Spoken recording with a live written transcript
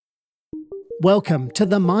Welcome to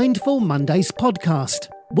the Mindful Mondays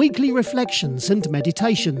podcast, weekly reflections and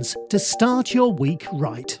meditations to start your week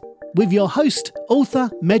right. With your host,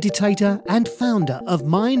 author, meditator, and founder of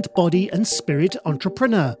Mind, Body and Spirit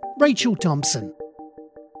Entrepreneur, Rachel Thompson.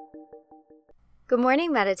 Good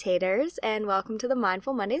morning, meditators, and welcome to the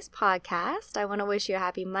Mindful Mondays podcast. I want to wish you a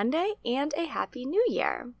happy Monday and a happy new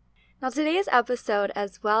year. Now, today's episode,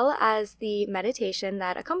 as well as the meditation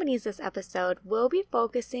that accompanies this episode, will be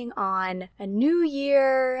focusing on a new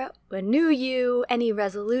year, a new you, any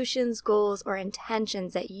resolutions, goals, or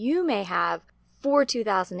intentions that you may have for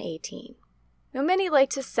 2018. Now, many like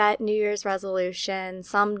to set New Year's resolutions.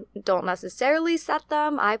 Some don't necessarily set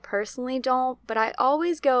them. I personally don't, but I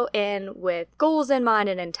always go in with goals in mind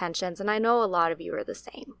and intentions, and I know a lot of you are the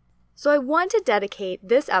same. So I want to dedicate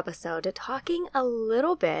this episode to talking a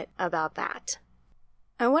little bit about that.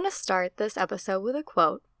 I want to start this episode with a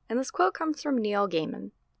quote, and this quote comes from Neil Gaiman.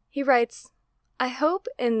 He writes, "I hope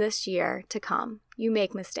in this year to come you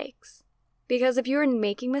make mistakes, because if you are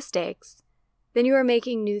making mistakes, then you are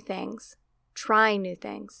making new things, trying new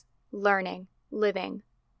things, learning, living,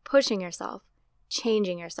 pushing yourself,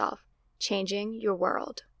 changing your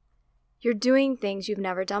world. You're doing things you've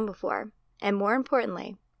never done before, and more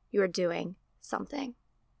importantly, you are doing something."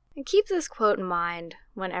 And keep this quote in mind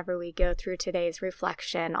whenever we go through today's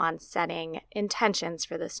reflection on setting intentions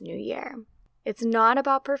for this new year. It's not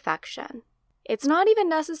about perfection. It's not even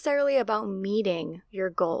necessarily about meeting your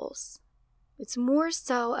goals. It's more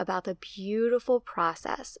so about the beautiful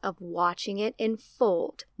process of watching it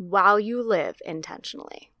unfold while you live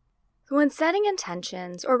intentionally. So when setting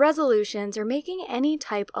intentions or resolutions or making any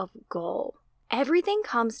type of goal, everything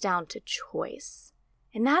comes down to choice.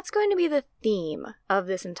 And that's going to be the theme of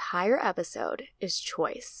this entire episode, is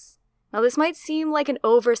choice. Now, this might seem like an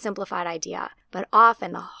oversimplified idea, but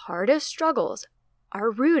often the hardest struggles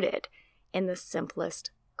are rooted in the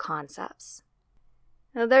simplest concepts.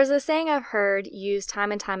 Now, there's a saying I've heard used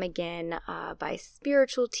time and time again by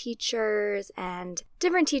spiritual teachers and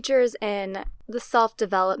different teachers in the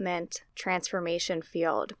self-development transformation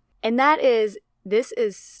field. And that is, this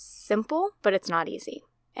is simple, but it's not easy.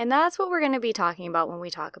 And that's what we're going to be talking about when we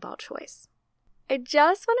talk about choice. I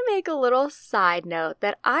just want to make a little side note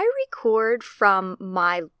that I record from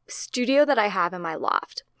my studio that I have in my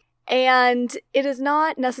loft. And it is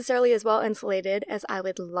not necessarily as well insulated as I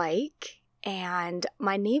would like. And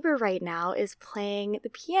my neighbor right now is playing the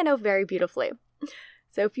piano very beautifully.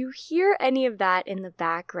 So if you hear any of that in the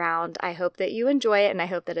background, I hope that you enjoy it and I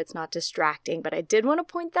hope that it's not distracting. But I did want to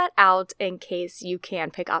point that out in case you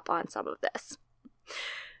can pick up on some of this.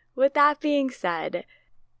 With that being said,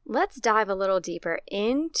 let's dive a little deeper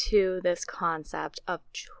into this concept of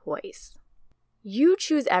choice. You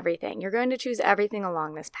choose everything. You're going to choose everything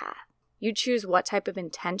along this path. You choose what type of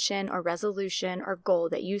intention or resolution or goal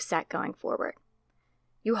that you set going forward.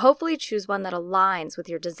 You hopefully choose one that aligns with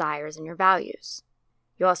your desires and your values.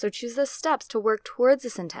 You also choose the steps to work towards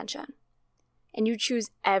this intention. And you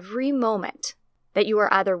choose every moment that you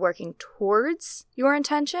are either working towards your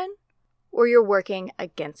intention or you're working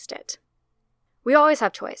against it. We always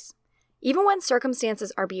have choice. Even when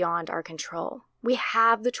circumstances are beyond our control, we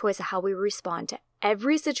have the choice of how we respond to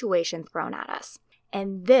every situation thrown at us.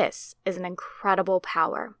 And this is an incredible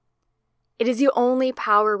power. It is the only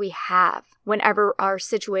power we have whenever our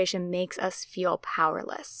situation makes us feel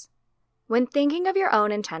powerless. When thinking of your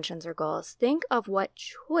own intentions or goals, think of what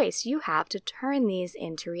choice you have to turn these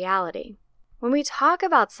into reality. When we talk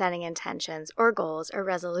about setting intentions or goals or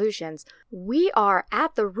resolutions, we are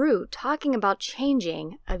at the root talking about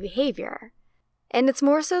changing a behavior. And it's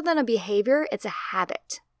more so than a behavior, it's a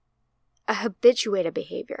habit, a habituated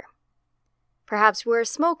behavior. Perhaps we're a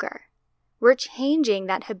smoker. We're changing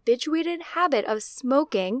that habituated habit of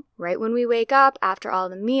smoking right when we wake up after all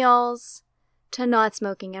the meals to not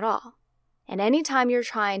smoking at all. And anytime you're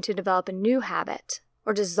trying to develop a new habit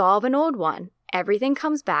or dissolve an old one, everything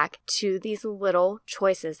comes back to these little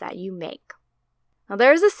choices that you make. Now,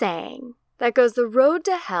 there's a saying that goes, "The road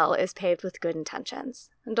to hell is paved with good intentions."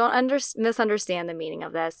 And don't misunderstand the meaning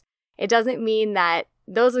of this. It doesn't mean that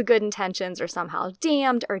those with good intentions are somehow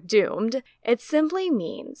damned or doomed. It simply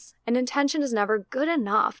means an intention is never good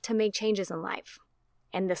enough to make changes in life.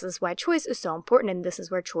 And this is why choice is so important, and this is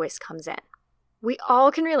where choice comes in. We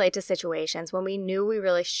all can relate to situations when we knew we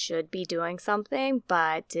really should be doing something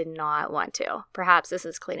but did not want to. Perhaps this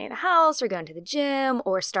is cleaning the house or going to the gym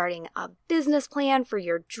or starting a business plan for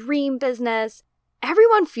your dream business.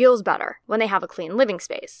 Everyone feels better when they have a clean living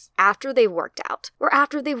space, after they've worked out, or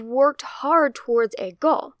after they've worked hard towards a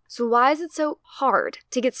goal. So why is it so hard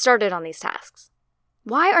to get started on these tasks?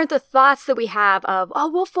 Why aren't the thoughts that we have of, oh,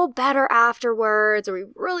 we'll feel better afterwards, or we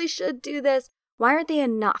really should do this, why aren't they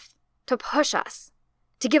enough to push us,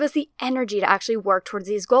 to give us the energy to actually work towards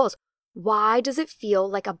these goals? Why does it feel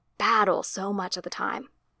like a battle so much of the time?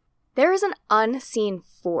 There is an unseen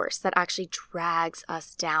force that actually drags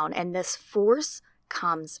us down, and this force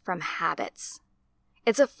comes from habits.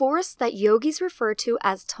 It's a force that yogis refer to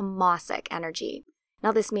as tamasic energy.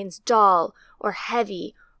 Now, this means dull or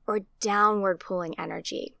heavy or downward pulling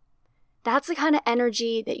energy. That's the kind of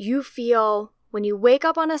energy that you feel when you wake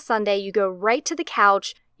up on a Sunday, you go right to the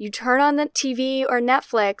couch, you turn on the TV or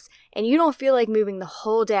Netflix, and you don't feel like moving the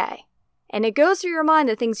whole day. And it goes through your mind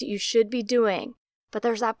the things that you should be doing. But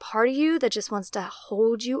there's that part of you that just wants to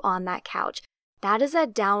hold you on that couch. That is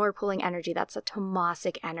that downward pulling energy. That's a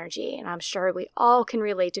tamasic energy. And I'm sure we all can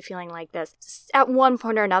relate to feeling like this. At one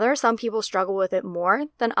point or another, some people struggle with it more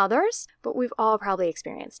than others, but we've all probably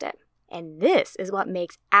experienced it. And this is what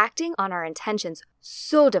makes acting on our intentions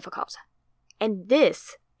so difficult. And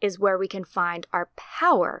this is where we can find our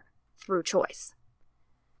power through choice.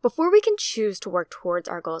 Before we can choose to work towards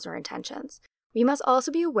our goals or intentions, we must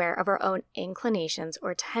also be aware of our own inclinations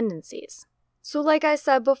or tendencies. So like I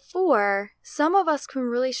said before, some of us can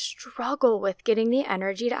really struggle with getting the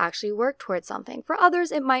energy to actually work towards something. For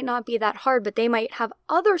others, it might not be that hard, but they might have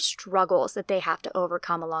other struggles that they have to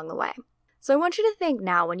overcome along the way. So I want you to think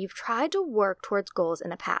now, when you've tried to work towards goals in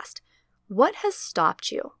the past, what has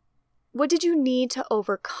stopped you? What did you need to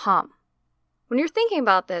overcome? When you're thinking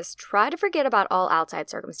about this, try to forget about all outside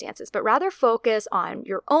circumstances, but rather focus on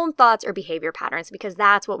your own thoughts or behavior patterns, because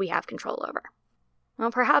that's what we have control over.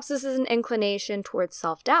 Well, perhaps this is an inclination towards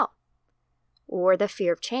self-doubt, or the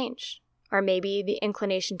fear of change, or maybe the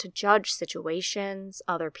inclination to judge situations,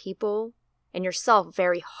 other people, and yourself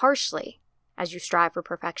very harshly as you strive for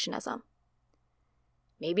perfectionism.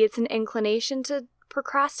 Maybe it's an inclination to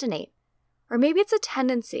procrastinate, or maybe it's a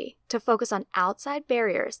tendency to focus on outside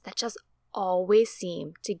barriers that just always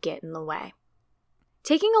seem to get in the way.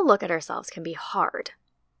 Taking a look at ourselves can be hard.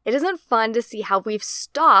 It isn't fun to see how we've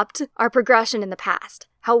stopped our progression in the past,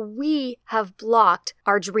 how we have blocked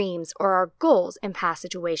our dreams or our goals in past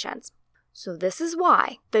situations. So this is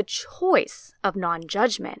why the choice of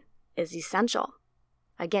non-judgment is essential.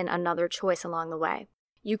 Again, another choice along the way.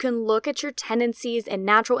 You can look at your tendencies and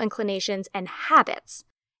natural inclinations and habits,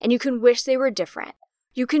 and you can wish they were different.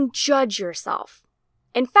 You can judge yourself.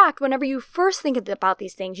 In fact, whenever you first think about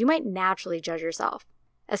these things, you might naturally judge yourself,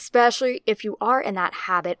 especially if you are in that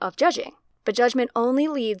habit of judging. But judgment only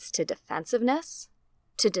leads to defensiveness,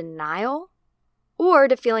 to denial, or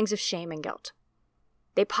to feelings of shame and guilt.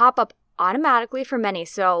 They pop up automatically for many,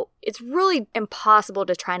 so it's really impossible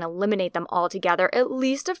to try and eliminate them altogether. At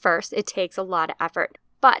least at first, it takes a lot of effort.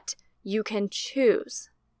 But you can choose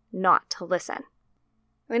not to listen.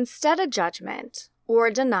 Instead of judgment, or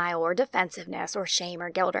denial, or defensiveness, or shame, or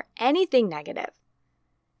guilt, or anything negative,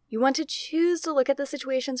 you want to choose to look at the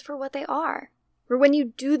situations for what they are. For when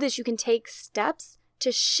you do this, you can take steps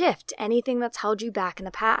to shift anything that's held you back in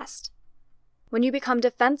the past. When you become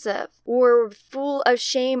defensive or full of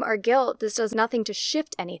shame or guilt, this does nothing to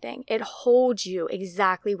shift anything. It holds you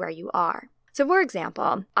exactly where you are. So for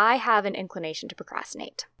example, I have an inclination to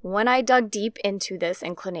procrastinate. When I dug deep into this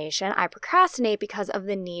inclination, I procrastinate because of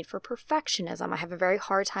the need for perfectionism. I have a very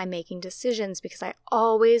hard time making decisions because I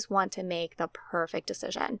always want to make the perfect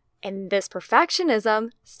decision. And this perfectionism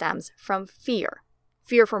stems from fear.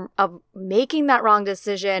 Fear of making that wrong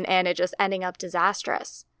decision and it just ending up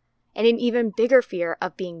disastrous. And an even bigger fear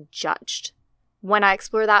of being judged. When I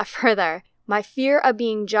explore that further, my fear of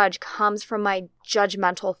being judged comes from my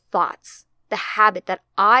judgmental thoughts. The habit that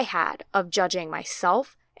I had of judging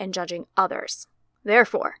myself and judging others.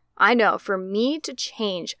 Therefore, I know for me to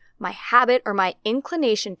change my habit or my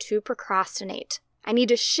inclination to procrastinate, I need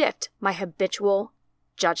to shift my habitual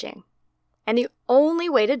judging. And the only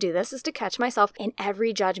way to do this is to catch myself in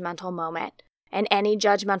every judgmental moment and any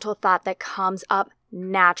judgmental thought that comes up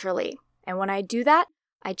naturally. And when I do that,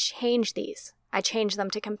 I change these. I change them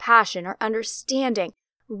to compassion or understanding,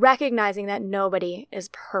 recognizing that nobody is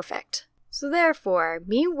perfect. So therefore,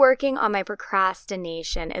 me working on my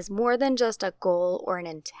procrastination is more than just a goal or an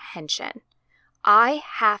intention. I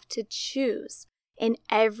have to choose in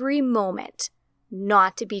every moment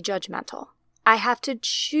not to be judgmental. I have to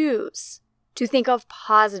choose to think of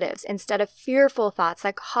positives instead of fearful thoughts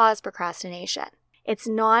that cause procrastination. It's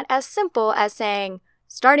not as simple as saying,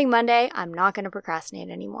 starting Monday, I'm not going to procrastinate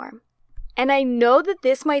anymore. And I know that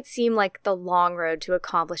this might seem like the long road to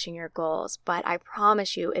accomplishing your goals, but I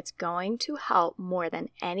promise you it's going to help more than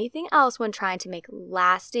anything else when trying to make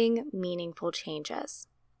lasting, meaningful changes.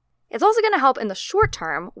 It's also going to help in the short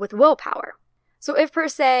term with willpower. So if per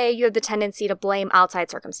se you have the tendency to blame outside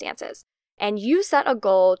circumstances and you set a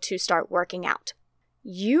goal to start working out,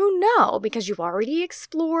 you know, because you've already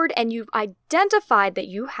explored and you've identified that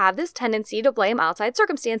you have this tendency to blame outside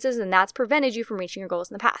circumstances and that's prevented you from reaching your goals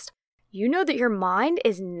in the past. You know that your mind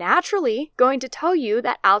is naturally going to tell you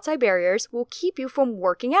that outside barriers will keep you from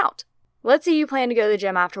working out. Let's say you plan to go to the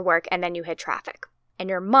gym after work and then you hit traffic. And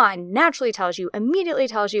your mind naturally immediately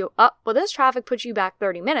tells you, oh, well, this traffic puts you back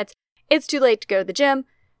 30 minutes. It's too late to go to the gym.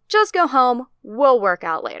 Just go home. We'll work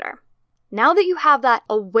out later. Now that you have that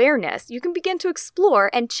awareness, you can begin to explore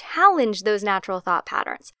and challenge those natural thought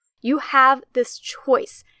patterns. You have this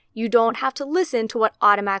choice. You don't have to listen to what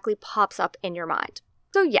automatically pops up in your mind.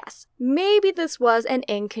 So yes, maybe this was an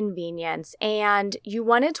inconvenience and you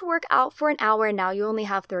wanted to work out for an hour and now you only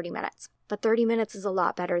have 30 minutes. But 30 minutes is a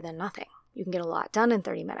lot better than nothing. You can get a lot done in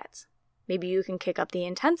 30 minutes. Maybe you can kick up the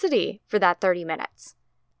intensity for that 30 minutes.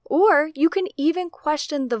 Or you can even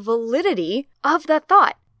question the validity of that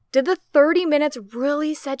thought. Did the 30 minutes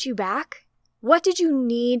really set you back? What did you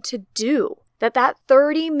need to do that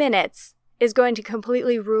 30 minutes is going to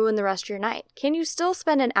completely ruin the rest of your night? Can you still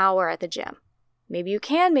spend an hour at the gym? Maybe you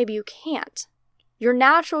can, maybe you can't. Your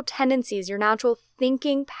natural tendencies, your natural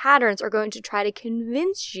thinking patterns are going to try to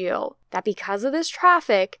convince you that because of this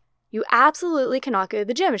traffic, you absolutely cannot go to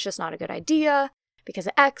the gym. It's just not a good idea because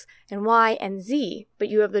of X and Y and Z. But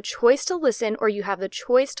you have the choice to listen or you have the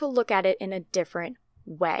choice to look at it in a different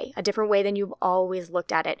way than you've always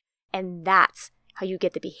looked at it. And that's how you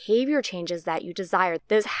get the behavior changes that you desire,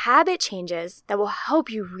 those habit changes that will help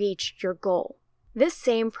you reach your goal. This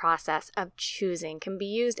same process of choosing can be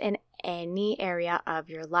used in any area of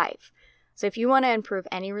your life. So if you want to improve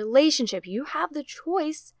any relationship, you have the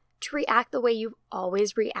choice to react the way you've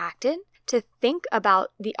always reacted, to think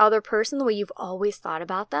about the other person the way you've always thought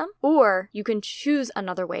about them, or you can choose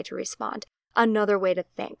another way to respond, another way to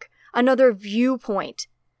think, another viewpoint,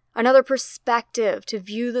 another perspective to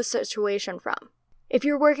view the situation from. If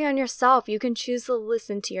you're working on yourself, you can choose to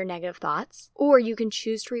listen to your negative thoughts, or you can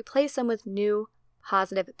choose to replace them with new,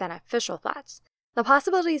 positive, beneficial thoughts. The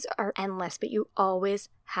possibilities are endless, but you always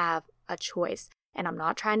have a choice. And I'm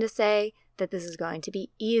not trying to say that this is going to be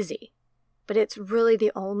easy, but it's really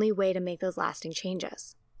the only way to make those lasting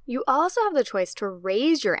changes. You also have the choice to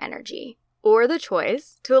raise your energy, or the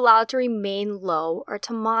choice to allow it to remain low or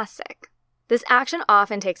tamasic. This action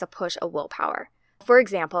often takes a push of willpower. For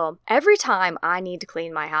example, every time I need to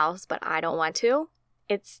clean my house, but I don't want to,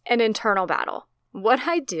 it's an internal battle. What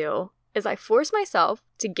I do is I force myself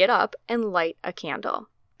to get up and light a candle.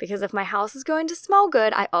 Because if my house is going to smell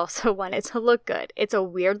good, I also want it to look good. It's a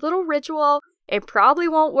weird little ritual. It probably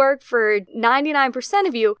won't work for 99%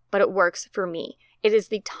 of you, but it works for me. It is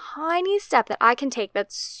the tiny step that I can take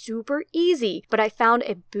that's super easy, but I found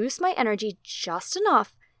it boosts my energy just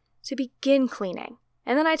enough to begin cleaning.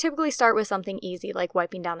 And then I typically start with something easy like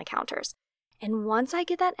wiping down the counters. And once I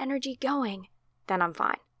get that energy going, then I'm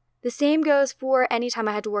fine. The same goes for any time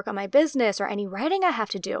I had to work on my business or any writing I have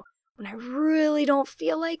to do. When I really don't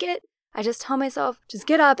feel like it, I just tell myself, just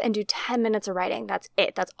get up and do 10 minutes of writing. That's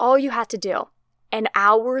it. That's all you have to do. And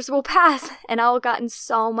hours will pass and I'll have gotten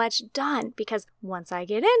so much done because once I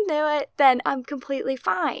get into it, then I'm completely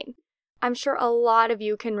fine. I'm sure a lot of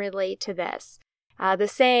you can relate to this. The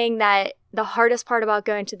saying that the hardest part about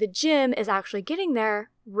going to the gym is actually getting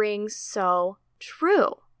there rings so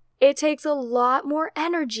true. It takes a lot more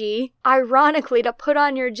energy, ironically, to put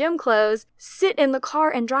on your gym clothes, sit in the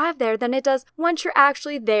car and drive there than it does once you're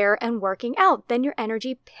actually there and working out. Then your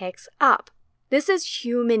energy picks up. This is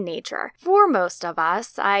human nature. For most of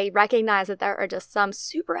us, I recognize that there are just some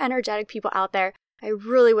super energetic people out there. I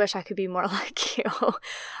really wish I could be more like you.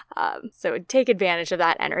 So take advantage of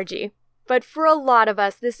that energy. But for a lot of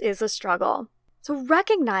us, this is a struggle. So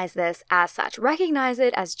recognize this as such. Recognize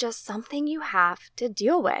it as just something you have to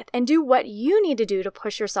deal with and do what you need to do to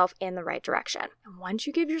push yourself in the right direction. And once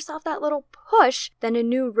you give yourself that little push, then a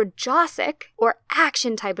new rajasic or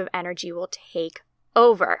action type of energy will take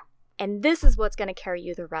over. And this is what's going to carry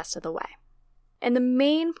you the rest of the way. And the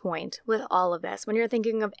main point with all of this, when you're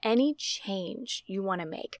thinking of any change you want to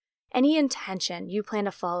make, any intention you plan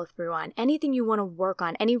to follow through on, anything you want to work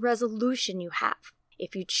on, any resolution you have,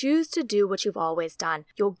 if you choose to do what you've always done,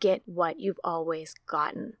 you'll get what you've always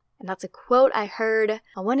gotten. And that's a quote I heard.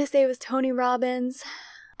 I want to say it was Tony Robbins.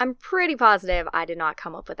 I'm pretty positive I did not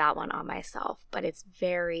come up with that one on myself, but it's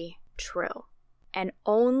very true. And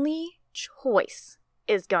only choice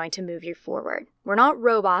is going to move you forward. We're not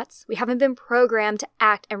robots. We haven't been programmed to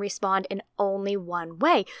act and respond in only one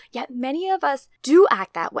way. Yet many of us do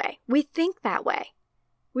act that way. We think that way.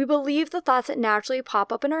 We believe the thoughts that naturally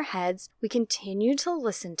pop up in our heads. We continue to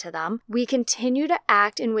listen to them. We continue to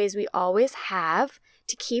act in ways we always have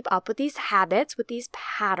to keep up with these habits, with these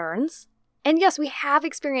patterns. And yes, we have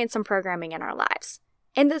experienced some programming in our lives.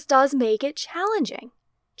 And this does make it challenging.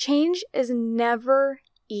 Change is never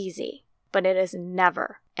easy, but it is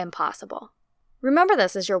never impossible. Remember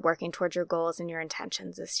this as you're working towards your goals and your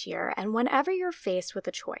intentions this year. And whenever you're faced with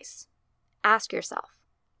a choice, ask yourself,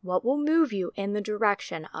 what will move you in the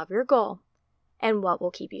direction of your goal, and what will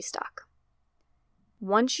keep you stuck?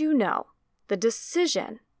 Once you know, the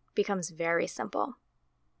decision becomes very simple.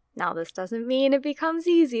 Now, this doesn't mean it becomes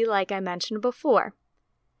easy like I mentioned before,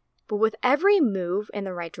 but with every move in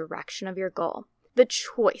the right direction of your goal, the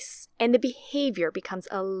choice and the behavior becomes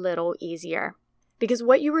a little easier. Because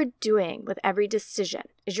what you are doing with every decision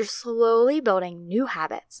is you're slowly building new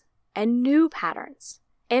habits and new patterns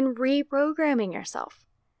and reprogramming yourself.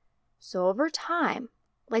 So over time,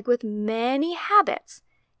 like with many habits,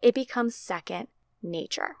 it becomes second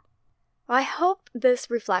nature. I hope this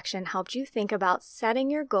reflection helped you think about setting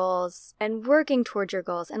your goals and working towards your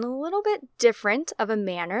goals in a little bit different of a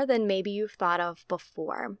manner than maybe you've thought of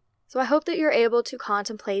before. So I hope that you're able to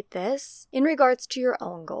contemplate this in regards to your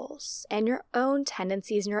own goals and your own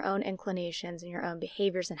tendencies and your own inclinations and your own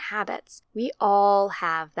behaviors and habits. We all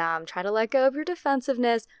have them. Try to let go of your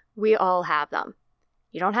defensiveness. We all have them.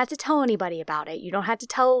 You don't have to tell anybody about it. You don't have to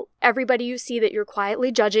tell everybody you see that you're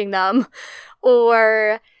quietly judging them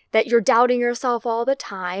or that you're doubting yourself all the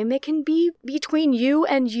time. It can be between you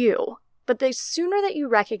and you. But the sooner that you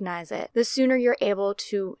recognize it, the sooner you're able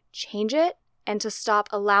to change it and to stop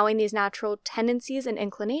allowing these natural tendencies and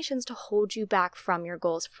inclinations to hold you back from your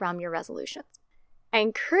goals, from your resolutions. I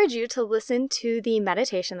encourage you to listen to the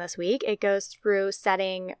meditation this week. It goes through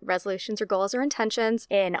setting resolutions or goals or intentions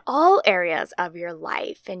in all areas of your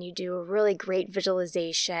life. And you do a really great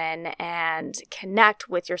visualization and connect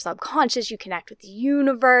with your subconscious. You connect with the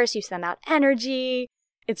universe. You send out energy.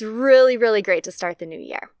 It's really, really great to start the new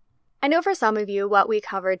year. I know for some of you, what we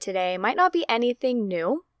covered today might not be anything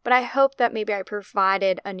new, but I hope that maybe I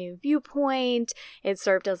provided a new viewpoint. It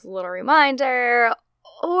served as a little reminder,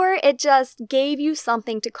 or it just gave you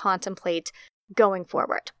something to contemplate going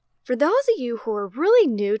forward. For those of you who are really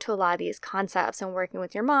new to a lot of these concepts and working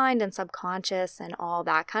with your mind and subconscious and all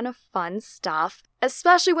that kind of fun stuff,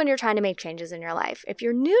 especially when you're trying to make changes in your life, if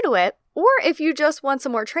you're new to it, or if you just want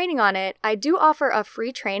some more training on it, I do offer a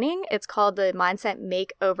free training. It's called the Mindset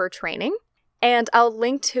Makeover Training. And I'll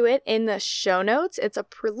link to it in the show notes. It's a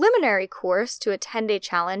preliminary course to a 10-day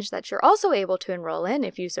challenge that you're also able to enroll in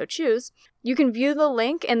if you so choose. You can view the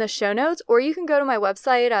link in the show notes, or you can go to my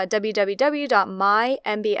website,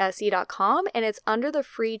 www.mymbse.com, and it's under the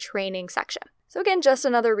free training section. So again, just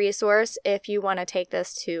another resource if you want to take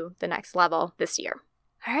this to the next level this year.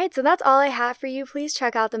 All right, so that's all I have for you. Please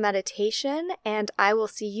check out the meditation, and I will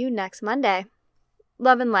see you next Monday.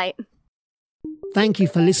 Love and light. Thank you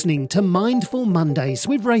for listening to Mindful Mondays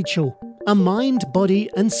with Rachel, a mind, body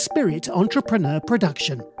and spirit entrepreneur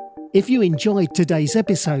production. If you enjoyed today's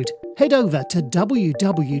episode, head over to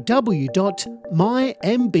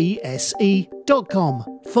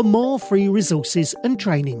www.mymbse.com for more free resources and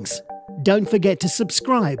trainings. Don't forget to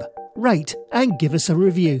subscribe, rate and give us a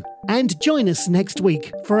review. And join us next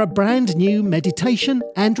week for a brand new meditation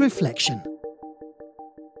and reflection.